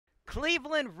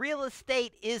Cleveland real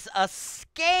estate is a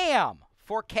scam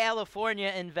for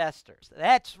California investors.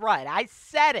 That's right, I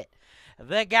said it.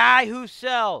 The guy who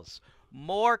sells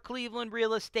more Cleveland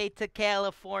real estate to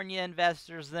California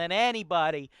investors than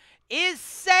anybody is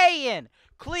saying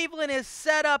Cleveland is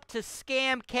set up to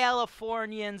scam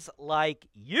Californians like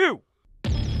you.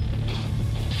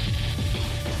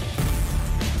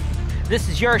 This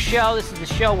is your show. This is the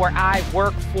show where I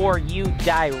work for you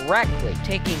directly,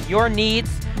 taking your needs.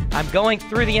 I'm going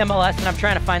through the MLS and I'm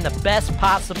trying to find the best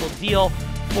possible deal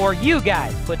for you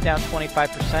guys. Put down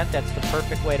 25%. That's the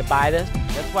perfect way to buy this.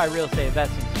 That's why real estate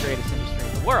investing is the greatest industry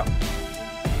in the world.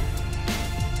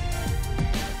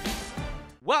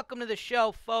 Welcome to the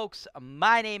show, folks.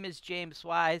 My name is James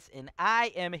Wise, and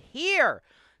I am here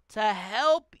to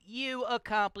help you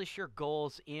accomplish your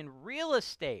goals in real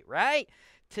estate, right?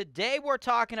 Today, we're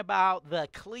talking about the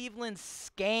Cleveland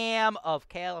scam of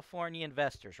California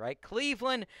investors, right?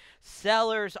 Cleveland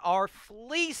sellers are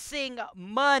fleecing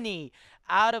money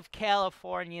out of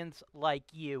Californians like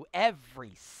you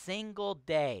every single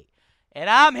day. And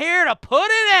I'm here to put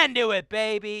an end to it,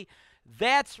 baby.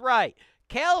 That's right.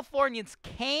 Californians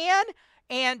can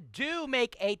and do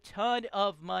make a ton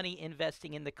of money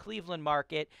investing in the Cleveland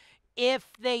market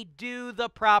if they do the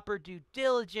proper due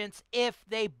diligence, if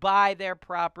they buy their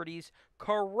properties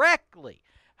correctly.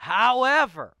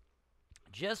 However,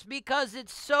 just because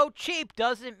it's so cheap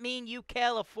doesn't mean you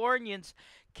Californians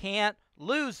can't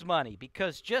lose money,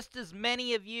 because just as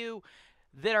many of you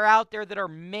that are out there that are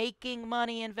making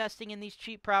money investing in these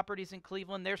cheap properties in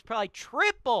Cleveland, there's probably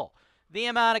triple the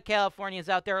amount of Californians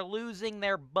out there losing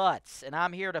their butts, and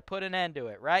I'm here to put an end to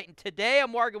it, right? And today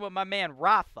I'm working with my man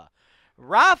Rafa.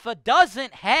 Rafa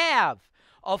doesn't have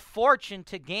a fortune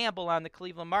to gamble on the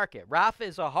Cleveland market. Rafa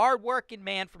is a hard-working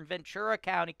man from Ventura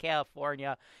County,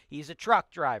 California. He's a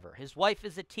truck driver. His wife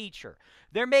is a teacher.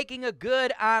 They're making a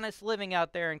good, honest living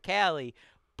out there in Cali,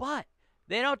 but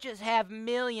they don't just have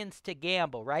millions to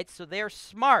gamble, right? So they're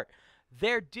smart.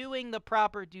 They're doing the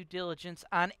proper due diligence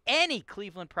on any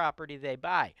Cleveland property they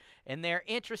buy. And they're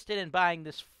interested in buying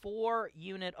this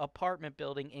 4-unit apartment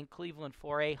building in Cleveland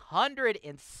for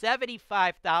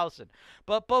 $175,000.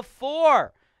 But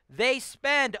before they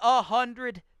spend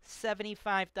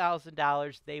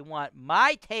 $175,000, they want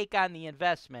my take on the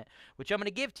investment, which I'm going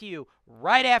to give to you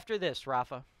right after this,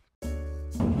 Rafa.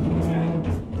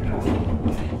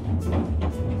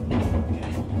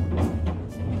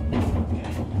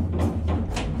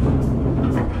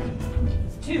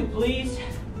 2, please.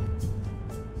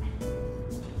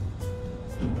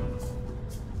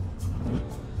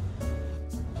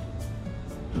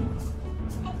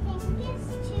 I think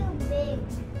it's too big.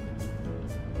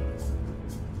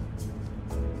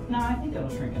 No, I think it'll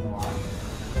shrink in the lot.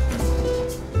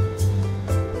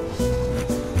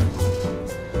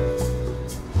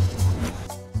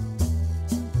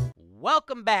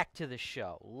 Welcome back to the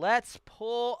show. Let's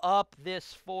pull up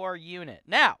this 4-unit.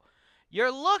 Now, you're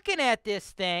looking at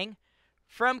this thing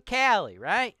from Cali,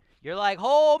 right? You're like,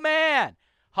 oh man,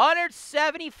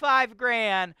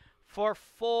 $175,000 for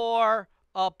 4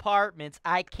 apartments.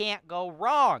 I can't go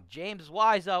wrong. James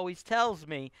Wise always tells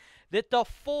me that the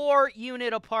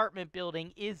 4-unit apartment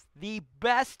building is the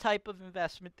best type of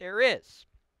investment there is.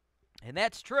 And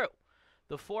that's true.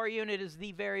 The 4-unit is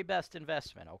the very best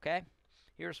investment, okay?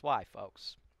 Here's why,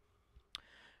 folks.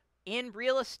 In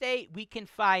real estate, we can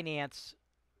finance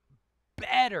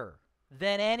better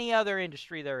than any other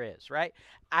industry there is, right?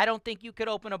 I don't think you could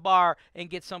open a bar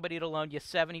and get somebody to loan you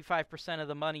 75% of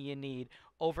the money you need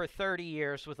over 30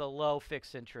 years with a low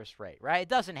fixed interest rate, right? It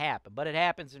doesn't happen, but it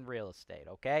happens in real estate,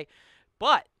 okay?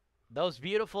 But those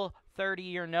beautiful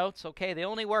 30-year notes, okay, they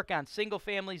only work on single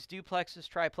families, duplexes,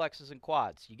 triplexes, and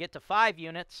quads. You get to 5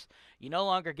 units, you no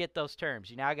longer get those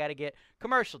terms. You now got to get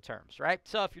commercial terms, right?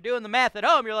 So if you're doing the math at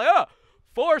home, you're like, oh,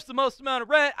 4 is the most amount of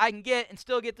rent I can get and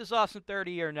still get this awesome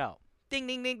 30-year note. Ding,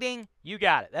 ding, ding, ding. You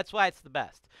got it. That's why it's the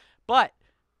best. But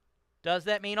does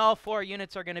that mean all 4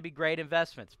 units are going to be great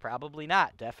investments? Probably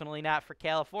not. Definitely not for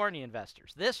California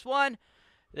investors. This one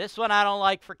I don't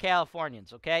like for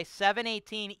Californians, okay?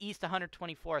 718 East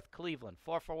 124th, Cleveland,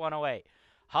 44108.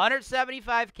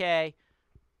 $175K.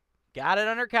 Got it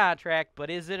under contract, but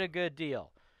is it a good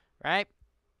deal, right?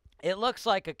 It looks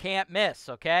like a can't miss,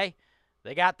 okay?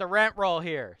 They got the rent roll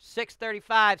here, $635,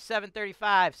 $735,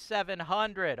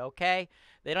 $700, okay?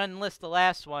 They didn't list the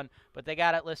last one, but they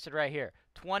got it listed right here,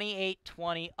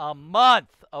 $28.20 a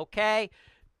month, okay?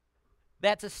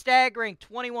 That's a staggering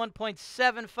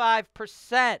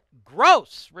 21.75%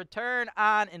 gross return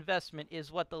on investment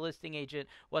is what the listing agent,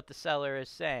 what the seller is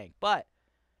saying. But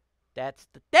That's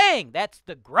the thing. That's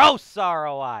the gross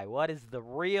ROI. What is the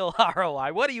real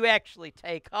ROI? What do you actually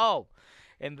take home?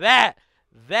 And that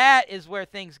is where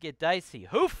things get dicey.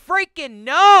 Who freaking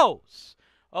knows?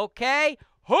 Okay?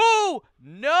 Who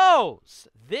knows?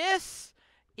 This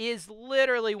is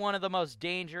literally one of the most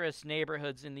dangerous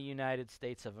neighborhoods in the United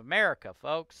States of America,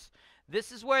 folks.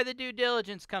 This is where the due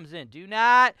diligence comes in. Do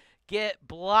not get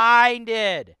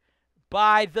blinded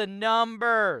by the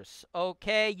numbers,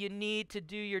 okay? You need to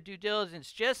do your due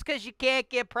diligence. Just because you can't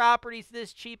get properties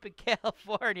this cheap in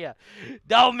California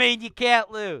don't mean you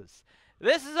can't lose.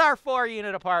 This is our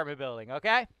 4-unit apartment building,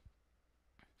 okay?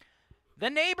 The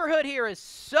neighborhood here is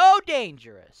so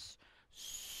dangerous,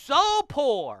 so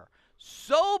poor,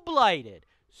 so blighted,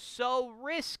 so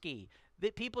risky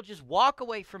that people just walk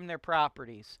away from their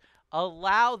properties,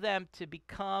 allow them to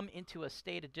become into a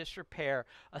state of disrepair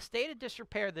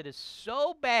that is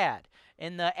so bad,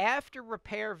 and the after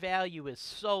repair value is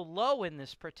so low in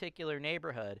this particular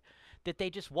neighborhood that they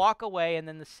just walk away and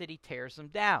then the city tears them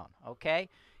down, okay?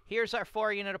 Here's our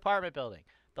 4-unit apartment building.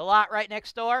 The lot right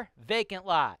next door, vacant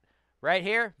lot. Right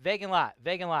here, vacant lot,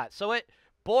 vacant lot. So it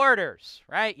borders,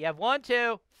 right? You have 1,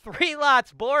 2, 3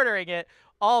 lots bordering it,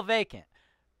 all vacant.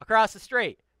 Across the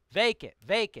street, vacant,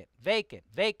 vacant, vacant,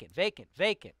 vacant, vacant,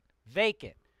 vacant,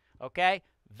 vacant. Okay?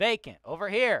 Vacant. Over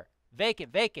here,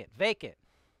 vacant, vacant, vacant.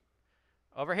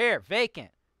 Over here,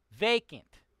 vacant,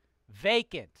 vacant,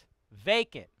 vacant,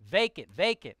 vacant, vacant,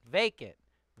 vacant, vacant,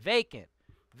 vacant,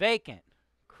 vacant.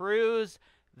 Cruise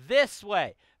this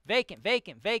way. Vacant,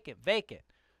 vacant, vacant, vacant.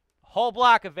 Whole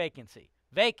block of vacancy.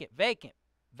 Vacant, vacant,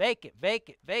 vacant,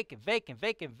 vacant, vacant, vacant,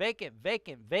 vacant, vacant,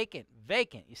 vacant, vacant,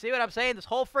 vacant. You see what I'm saying? This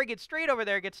whole friggin' street over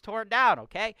there gets torn down,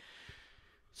 okay?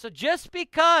 So just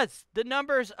because the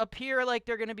numbers appear like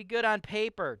they're going to be good on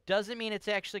paper doesn't mean it's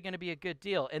actually going to be a good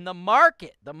deal. And the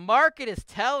market is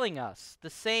telling us the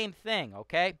same thing,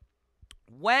 okay?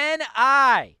 When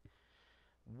I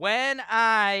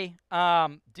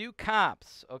do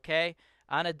comps, okay,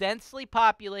 on a densely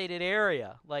populated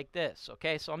area like this,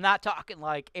 okay? So I'm not talking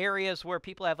like areas where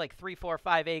people have like 3, 4,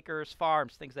 5 acres,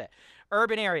 farms, things like that.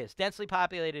 Urban areas, densely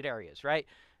populated areas, right?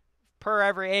 Per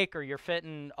every acre, you're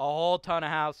fitting a whole ton of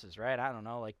houses, right? I don't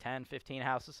know, like 10, 15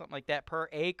 houses, something like that per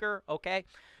acre, okay?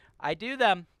 I do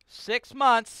them 6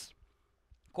 months,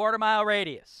 quarter-mile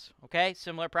radius, okay?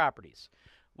 Similar properties.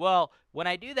 Well, when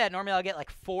I do that, normally I'll get like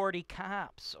 40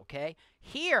 comps, okay?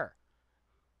 Here,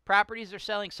 properties are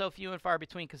selling so few and far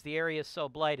between because the area is so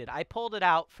blighted. I pulled it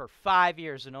out for 5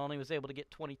 years and only was able to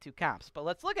get 22 comps. But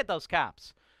let's look at those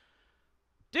comps.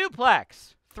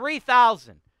 Duplex,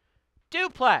 3,000.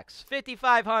 Duplex,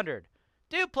 5,500.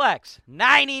 Duplex,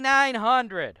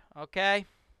 9,900. Okay?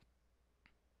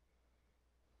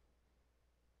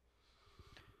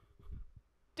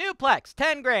 Duplex,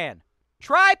 10 grand.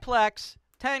 Triplex,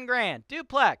 10 grand.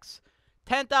 Duplex,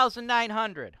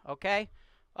 10,900. Okay?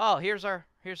 Oh, here's a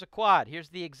quad. Here's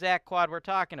the exact quad we're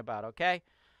talking about, okay?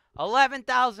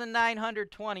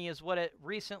 11,920 is what it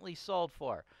recently sold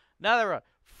for. Another one,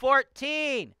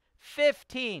 14,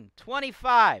 15,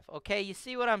 25. Okay, you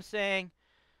see what I'm saying?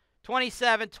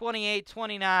 27, 28,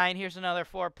 29. Here's another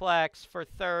fourplex for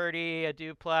 30, a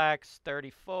duplex,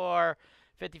 34,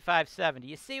 55, 70.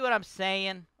 You see what I'm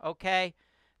saying? Okay?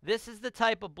 This is the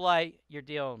type of blight you're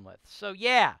dealing with. So,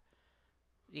 yeah,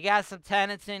 you got some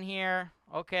tenants in here.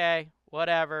 Okay,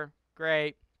 whatever.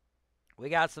 Great. We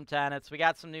got some tenants. We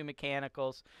got some new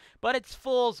mechanicals. But it's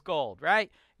fool's gold,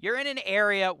 right? You're in an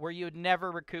area where you would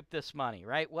never recoup this money,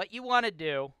 right? What you want to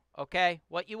do, okay?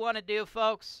 What you want to do,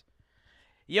 folks?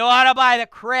 You want to buy the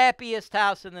crappiest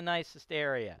house in the nicest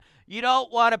area. You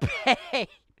don't want to pay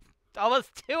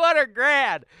almost 200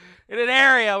 grand in an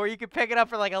area where you can pick it up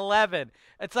for like 11.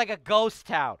 It's like a ghost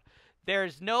town.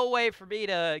 There's no way for me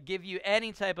to give you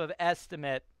any type of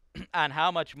estimate on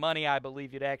how much money I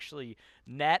believe you'd actually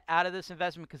net out of this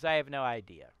investment because I have no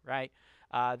idea, right?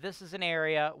 This is an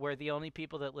area where the only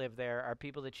people that live there are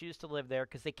people that choose to live there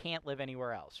because they can't live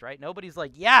anywhere else, right? Nobody's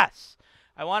like, yes,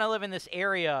 I want to live in this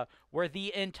area where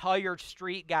the entire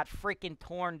street got freaking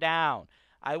torn down.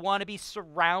 I want to be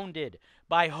surrounded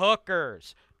by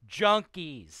hookers,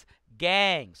 junkies,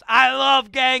 gangs. I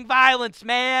love gang violence,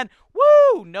 man.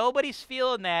 Woo! Nobody's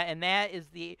feeling that, and that is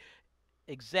the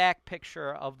exact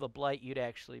picture of the blight you'd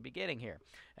actually be getting here.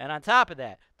 And on top of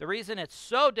that, the reason it's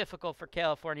so difficult for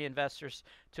California investors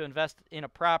to invest in a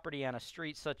property on a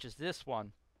street such as this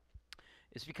one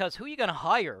is because who are you going to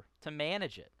hire to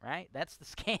manage it, right? That's the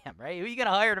scam, right? Who are you going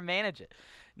to hire to manage it?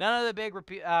 None of the big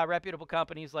reputable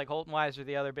companies like Holton Wise or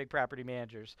the other big property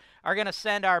managers are going to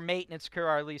send our maintenance crew,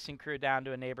 our leasing crew down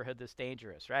to a neighborhood that's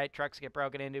dangerous, right? Trucks get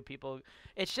broken into, people.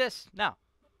 It's just, no.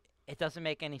 It doesn't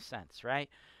make any sense, right?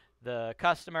 The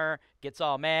customer gets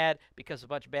all mad because a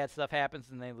bunch of bad stuff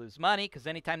happens and they lose money, because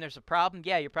anytime there's a problem,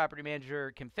 yeah, your property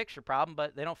manager can fix your problem,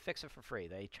 but they don't fix it for free.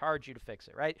 They charge you to fix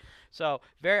it, right? So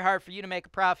very hard for you to make a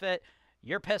profit.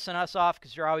 You're pissing us off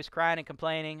because you're always crying and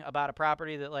complaining about a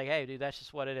property that, like, hey, dude, that's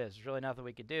just what it is. There's really nothing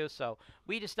we could do. So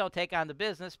we just don't take on the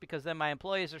business, because then my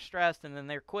employees are stressed and then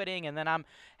they're quitting, and then I'm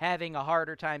having a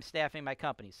harder time staffing my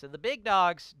company. So the big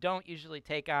dogs don't usually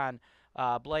take on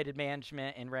blighted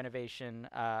management and renovation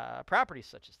properties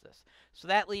such as this. So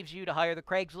that leaves you to hire the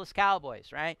Craigslist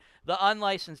cowboys, right? The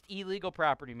unlicensed illegal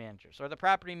property managers, or the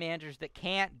property managers that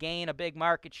can't gain a big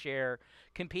market share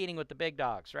competing with the big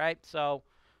dogs, right? So,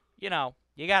 you know,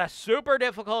 you got a super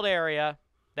difficult area.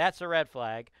 That's a red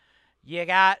flag. You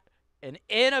got an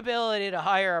inability to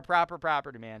hire a proper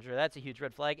property manager. That's a huge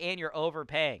red flag. And you're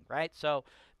overpaying, right? So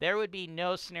there would be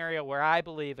no scenario where I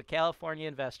believe a California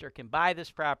investor can buy this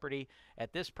property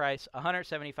at this price,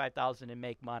 $175,000, and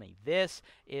make money. This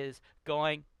is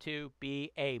going to be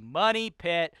a money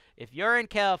pit. If you're in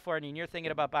California and you're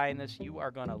thinking about buying this, you are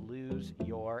going to lose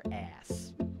your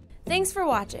ass. Thanks for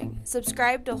watching.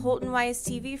 Subscribe to Holton Wise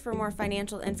TV for more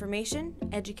financial information,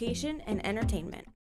 education, and entertainment.